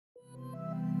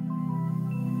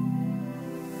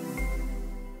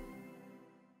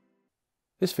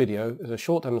This video is a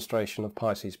short demonstration of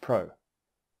PiscesPro.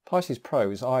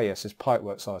 PiscesPro is IES's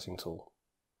pipework sizing tool.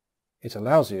 It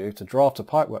allows you to draft a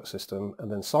pipework system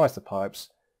and then size the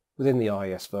pipes within the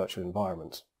IES virtual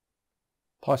environment.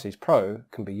 PiscesPro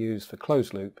can be used for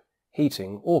closed-loop,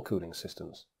 heating or cooling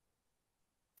systems.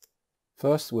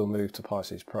 First, we'll move to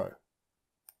PiscesPro.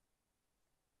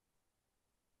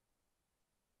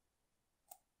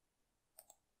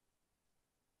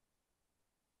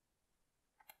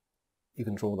 You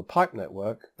can draw the pipe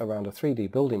network around a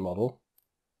 3D building model,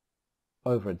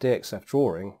 over a DXF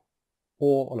drawing,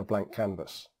 or on a blank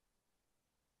canvas.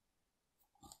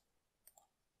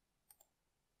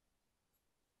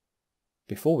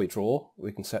 Before we draw,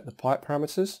 we can set the pipe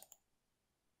parameters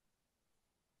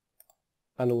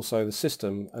and also the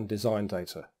system and design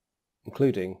data,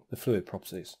 including the fluid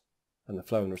properties and the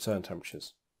flow and return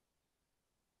temperatures.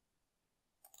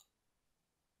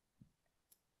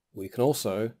 We can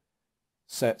also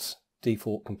set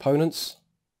default components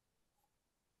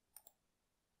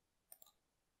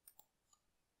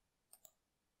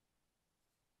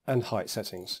and height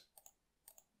settings.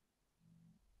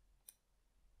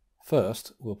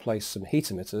 First, we'll place some heat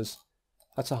emitters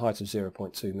at a height of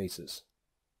 0.2 meters.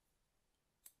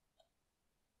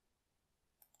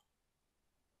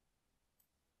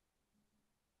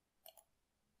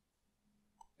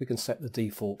 We can set the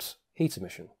default heat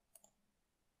emission.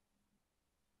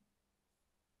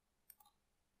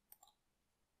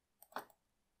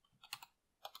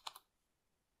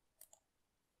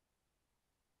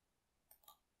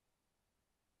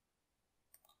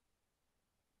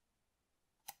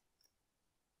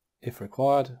 If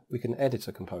required, we can edit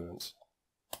a component.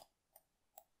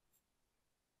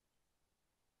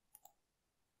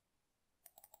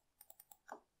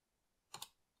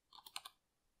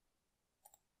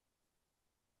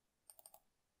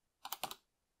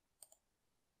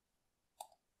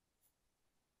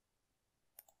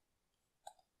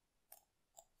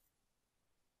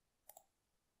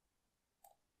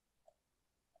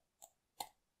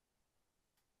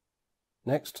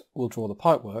 Next, we'll draw the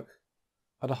pipework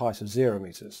at a height of 0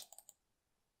 meters.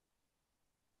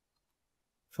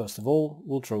 First of all,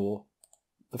 we'll draw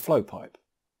the flow pipe.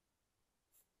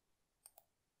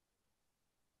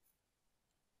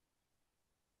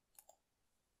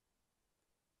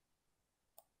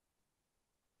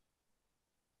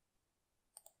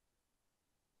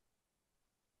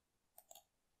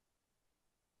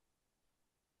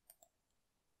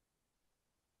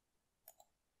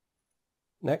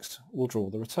 Next, we'll draw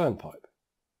the return pipe.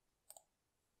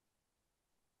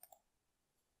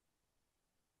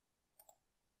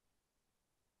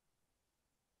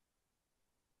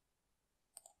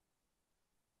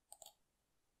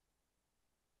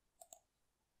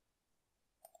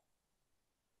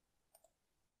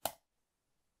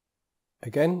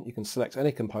 Again, you can select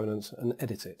any component and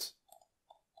edit it.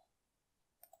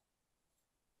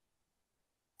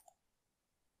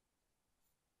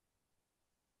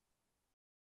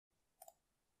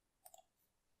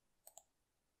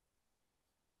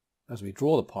 As we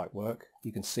draw the pipework,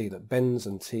 you can see that bends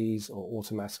and tees are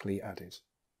automatically added.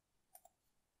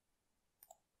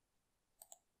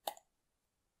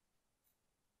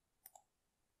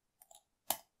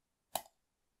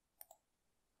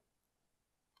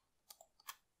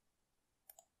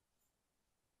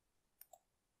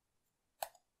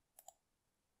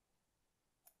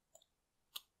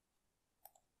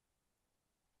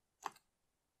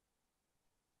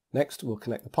 Next, we'll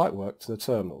connect the pipework to the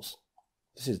terminals.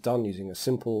 This is done using a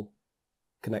simple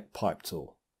Connect Pipe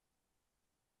tool.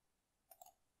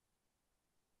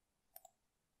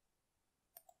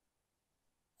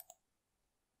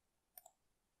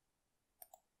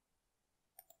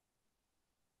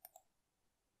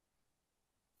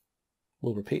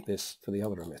 We'll repeat this for the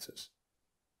other emitters.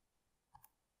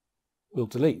 We'll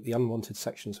delete the unwanted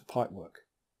sections of pipework.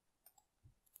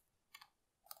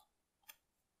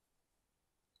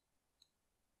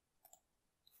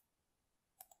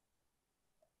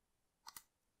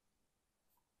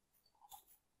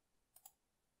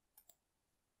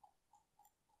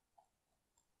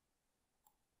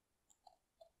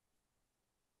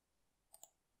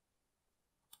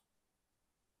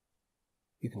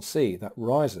 You can see that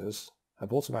risers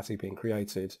have automatically been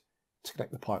created to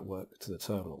connect the pipework to the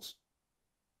terminals.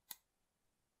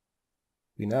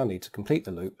 We now need to complete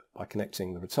the loop by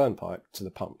connecting the return pipe to the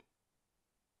pump.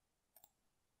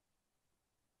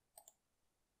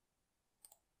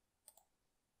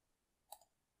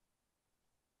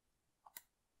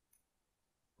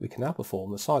 We can now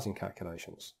perform the sizing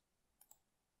calculations.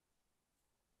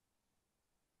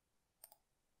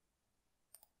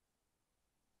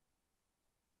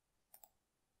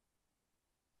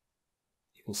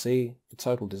 You can see the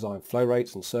total design flow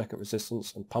rates and circuit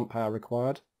resistance and pump power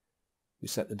required. We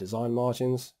set the design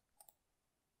margins,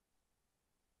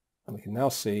 and we can now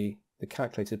see the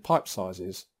calculated pipe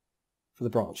sizes for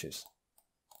the branches.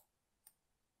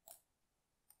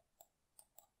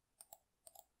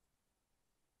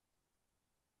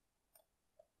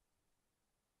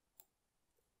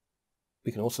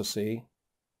 We can also see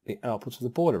the output of the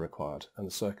boiler required and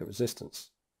the circuit resistance.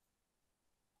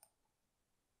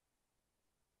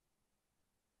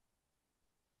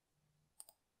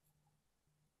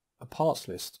 A parts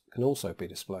list can also be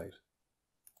displayed.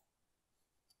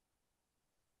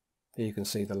 Here you can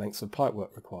see the lengths of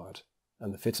pipework required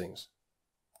and the fittings.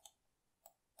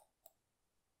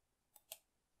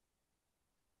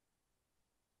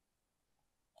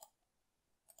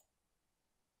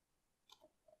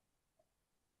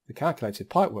 The calculated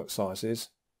pipework sizes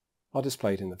are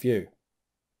displayed in the view.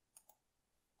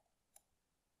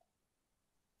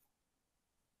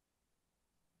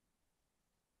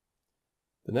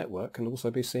 The network can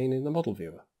also be seen in the model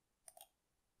viewer.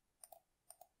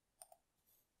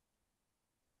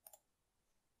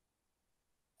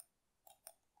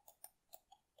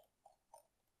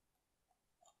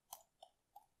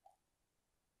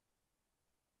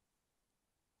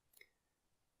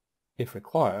 If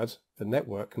required, the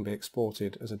network can be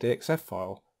exported as a DXF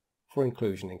file for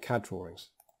inclusion in CAD drawings.